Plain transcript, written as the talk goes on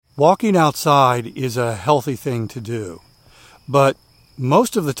Walking outside is a healthy thing to do, but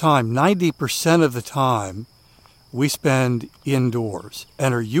most of the time, 90% of the time, we spend indoors.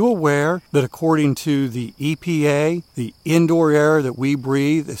 And are you aware that according to the EPA, the indoor air that we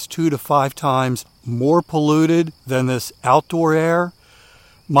breathe is 2 to 5 times more polluted than this outdoor air?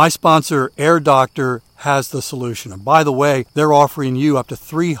 My sponsor, Air Doctor, has the solution. And by the way, they're offering you up to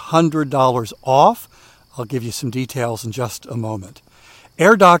 $300 off. I'll give you some details in just a moment.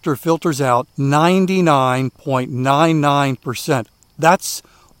 Air Doctor filters out 99.99%. That's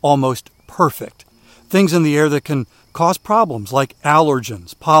almost perfect. Things in the air that can cause problems like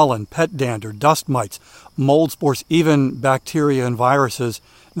allergens, pollen, pet dander, dust mites, mold spores, even bacteria and viruses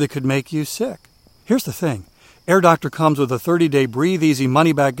that could make you sick. Here's the thing. Air Doctor comes with a 30-day breathe easy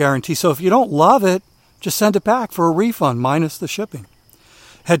money-back guarantee, so if you don't love it, just send it back for a refund minus the shipping.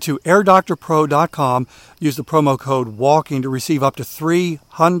 Head to airdoctorpro.com, use the promo code WALKING to receive up to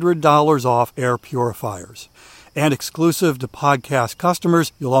 $300 off air purifiers. And exclusive to podcast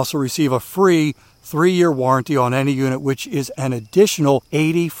customers, you'll also receive a free 3-year warranty on any unit, which is an additional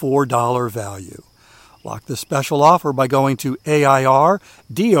 $84 value. Lock this special offer by going to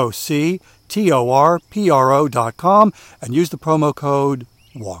airdoctorpro.com and use the promo code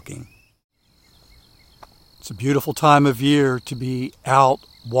WALKING. It's a beautiful time of year to be out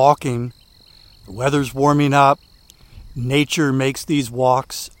walking. The weather's warming up. Nature makes these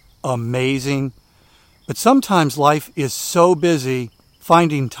walks amazing. But sometimes life is so busy,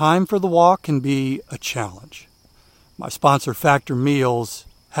 finding time for the walk can be a challenge. My sponsor, Factor Meals,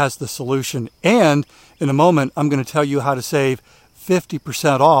 has the solution. And in a moment, I'm going to tell you how to save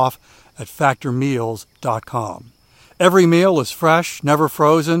 50% off at factormeals.com. Every meal is fresh, never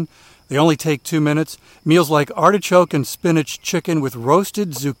frozen. They only take 2 minutes. Meals like artichoke and spinach chicken with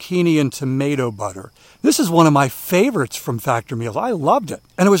roasted zucchini and tomato butter. This is one of my favorites from Factor Meals. I loved it.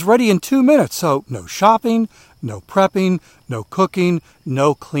 And it was ready in 2 minutes, so no shopping, no prepping, no cooking,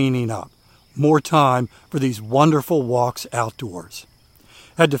 no cleaning up. More time for these wonderful walks outdoors.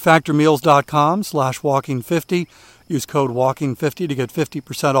 Head to factormeals.com/walking50. Use code WALKING50 to get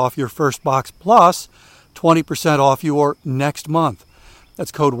 50% off your first box plus 20% off your next month.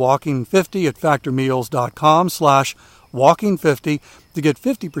 That's code WALKING50 at factormeals.com/walking50 to get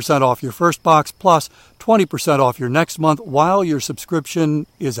 50% off your first box plus 20% off your next month while your subscription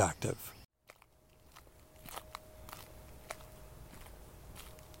is active.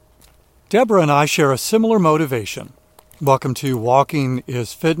 Deborah and I share a similar motivation. Welcome to Walking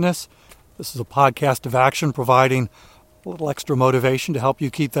is Fitness. This is a podcast of action providing a little extra motivation to help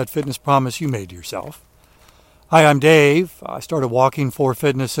you keep that fitness promise you made to yourself. Hi, I'm Dave. I started Walking for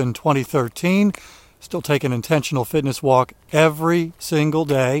Fitness in 2013. Still take an intentional fitness walk every single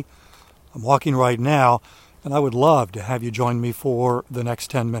day. I'm walking right now, and I would love to have you join me for the next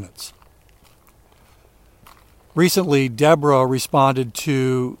 10 minutes. Recently, Deborah responded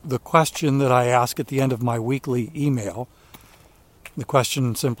to the question that I ask at the end of my weekly email. The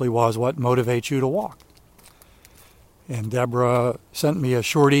question simply was, what motivates you to walk? And Deborah sent me a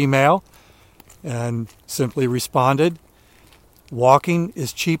short email and simply responded, walking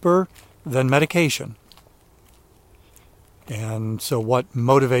is cheaper than medication. And so what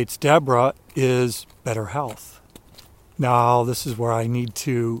motivates Deborah is better health. Now, this is where I need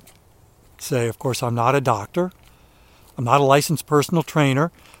to say, of course, I'm not a doctor. I'm not a licensed personal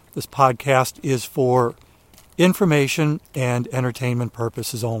trainer. This podcast is for information and entertainment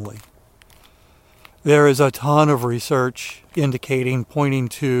purposes only. There is a ton of research pointing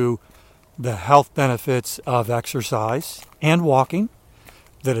to the health benefits of exercise and walking,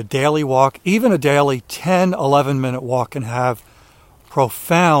 that a daily walk, even a daily 10, 11-minute walk, can have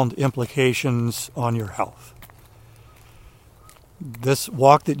profound implications on your health. This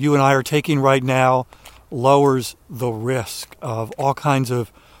walk that you and I are taking right now lowers the risk of all kinds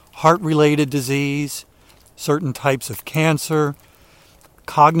of heart-related disease, certain types of cancer,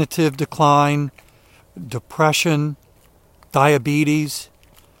 cognitive decline, depression, diabetes.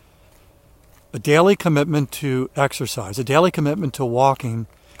 A daily commitment to exercise, a daily commitment to walking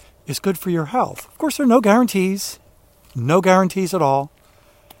is good for your health. Of course, there are no guarantees at all.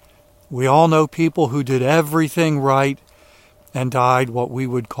 We all know people who did everything right and died what we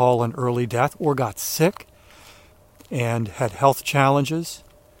would call an early death, or got sick and had health challenges.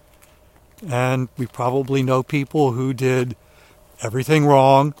 And we probably know people who did everything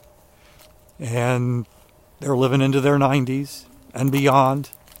wrong and they're living into their 90s and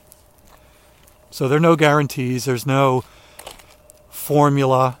beyond. So there are no guarantees. There's no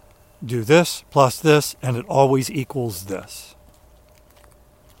formula. Do this plus this, and it always equals this.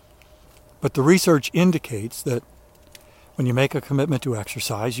 But the research indicates that When you make a commitment to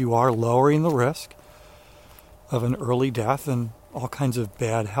exercise, you are lowering the risk of an early death and all kinds of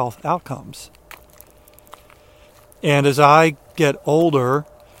bad health outcomes. And as I get older,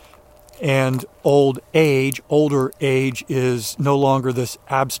 and older age is no longer this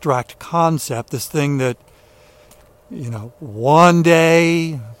abstract concept, this thing that, one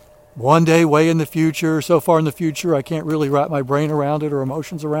day way in the future, so far in the future, I can't really wrap my brain around it or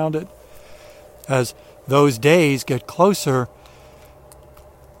emotions around it. As those days get closer,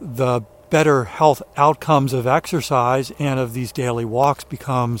 the better health outcomes of exercise and of these daily walks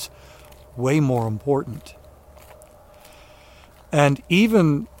becomes way more important. And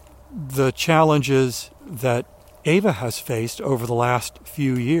even the challenges that Ava has faced over the last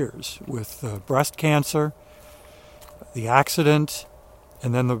few years with breast cancer, the accident,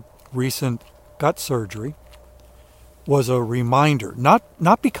 and then the recent gut surgery was a reminder.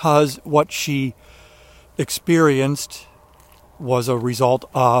 Not because what she experienced was a result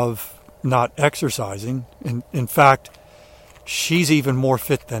of not exercising. In fact, she's even more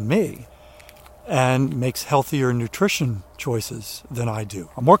fit than me and makes healthier nutrition choices than I do.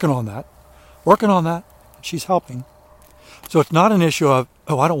 I'm working on that. She's helping. So it's not an issue of,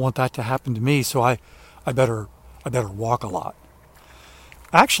 I don't want that to happen to me, so I better walk a lot.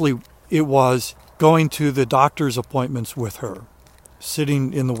 Actually, it was going to the doctor's appointments with her,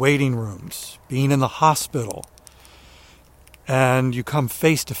 sitting in the waiting rooms, being in the hospital, and you come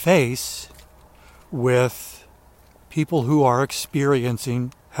face to face with people who are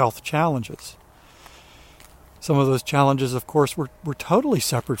experiencing health challenges. Some of those challenges, of course, were totally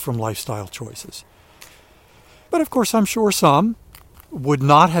separate from lifestyle choices. But of course, I'm sure some would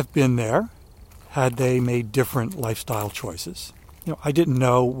not have been there had they made different lifestyle choices. I didn't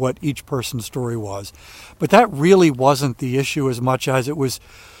know what each person's story was, but that really wasn't the issue as much as it was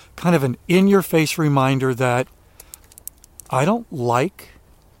kind of an in-your-face reminder that I don't like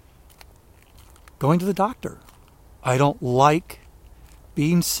going to the doctor. I don't like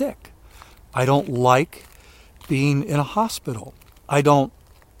being sick. I don't like being in a hospital. I don't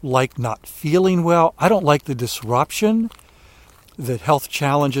like not feeling well. I don't like the disruption that health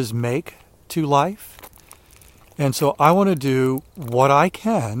challenges make to life. And so I want to do what I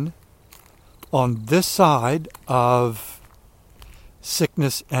can on this side of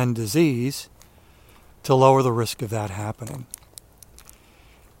sickness and disease to lower the risk of that happening.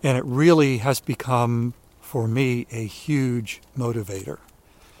 And it really has become, for me, a huge motivator.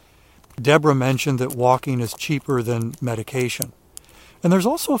 Deborah mentioned that walking is cheaper than medication. And there's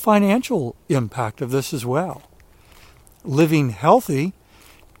also a financial impact of this as well. Living healthy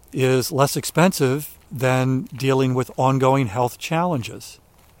is less expensive than dealing with ongoing health challenges.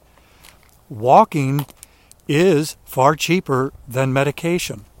 Walking is far cheaper than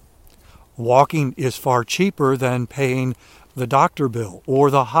medication. Walking is far cheaper than paying the doctor bill or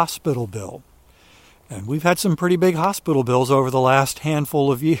the hospital bill. And we've had some pretty big hospital bills over the last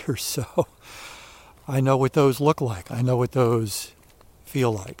handful of years, so I know what those look like. I know what those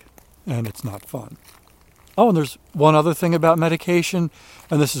feel like, and it's not fun. Oh, and there's one other thing about medication,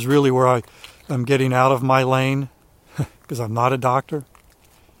 and this is really where I'm getting out of my lane because I'm not a doctor.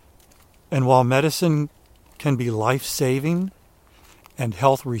 And while medicine can be life-saving and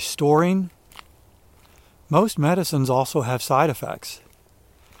health-restoring, most medicines also have side effects.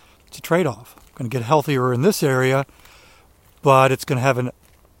 It's a trade-off. I'm going to get healthier in this area, but it's going to have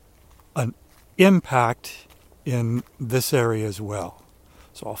an impact in this area as well.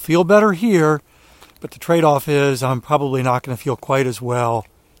 So I'll feel better here, but the trade-off is I'm probably not going to feel quite as well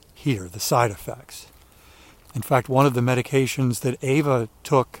here, the side effects. In fact, one of the medications that Ava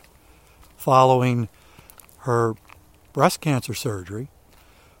took following her breast cancer surgery,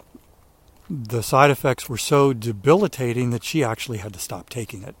 the side effects were so debilitating that she actually had to stop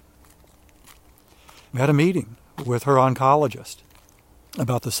taking it. We had a meeting with her oncologist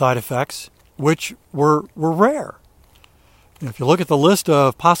about the side effects, which were rare. And if you look at the list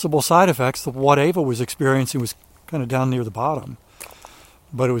of possible side effects, what Ava was experiencing was kind of down near the bottom.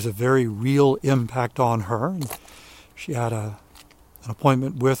 But it was a very real impact on her. And she had an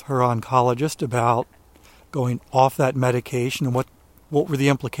appointment with her oncologist about going off that medication and what were the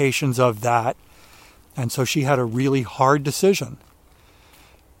implications of that. And so she had a really hard decision.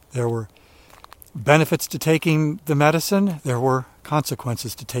 There were benefits to taking the medicine. There were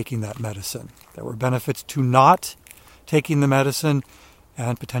consequences to taking that medicine. There were benefits to not taking the medicine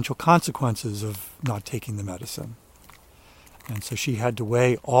and potential consequences of not taking the medicine. And so she had to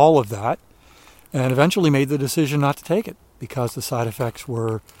weigh all of that and eventually made the decision not to take it because the side effects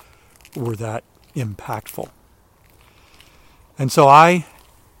were that impactful. And so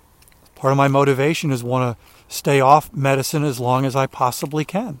part of my motivation is want to stay off medicine as long as I possibly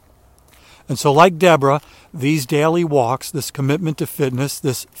can. And so like Deborah, these daily walks, this commitment to fitness,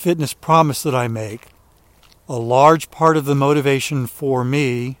 this fitness promise that I make, a large part of the motivation for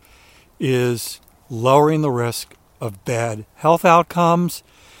me is lowering the risk of bad health outcomes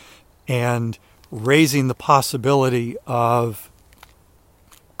and raising the possibility of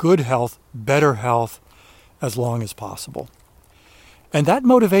good health, better health, as long as possible. And that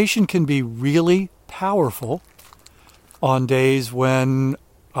motivation can be really powerful on days when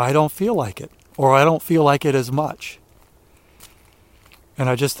I don't feel like it, or I don't feel like it as much. And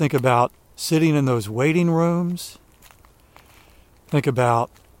I just think about sitting in those waiting rooms, think about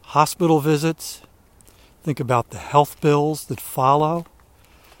hospital visits, think about the health bills that follow,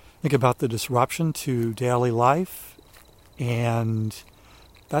 think about the disruption to daily life, and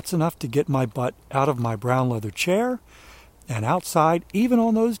that's enough to get my butt out of my brown leather chair and outside, even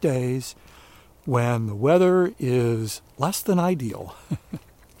on those days when the weather is less than ideal.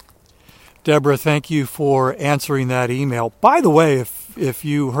 Deborah, thank you for answering that email. By the way, if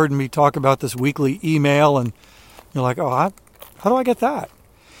you heard me talk about this weekly email and you're like, how do I get that?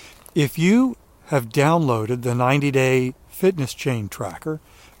 If you have downloaded the 90-day fitness chain tracker,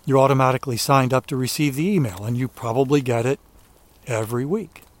 you're automatically signed up to receive the email, and you probably get it every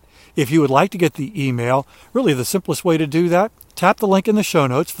week. If you would like to get the email, really the simplest way to do that, tap the link in the show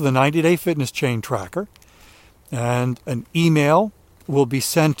notes for the 90-day fitness chain tracker, and an email will be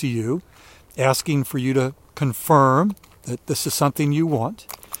sent to you asking for you to confirm that this is something you want.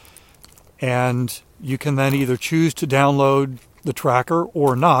 And you can then either choose to download the tracker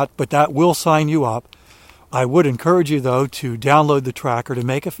or not, but that will sign you up. I would encourage you, though, to download the tracker to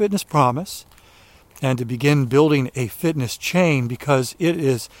make a fitness promise and to begin building a fitness chain, because it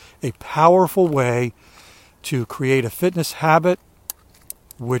is a powerful way to create a fitness habit,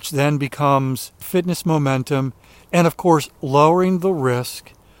 which then becomes fitness momentum, and of course, lowering the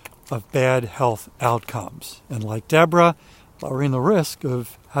risk of bad health outcomes. And like Deborah, lowering the risk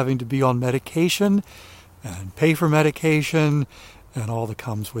of having to be on medication and pay for medication and all that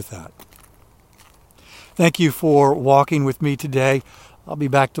comes with that. Thank you for walking with me today. I'll be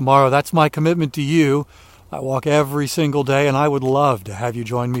back tomorrow. That's my commitment to you. I walk every single day, and I would love to have you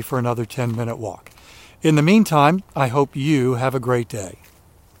join me for another 10-minute walk. In the meantime, I hope you have a great day.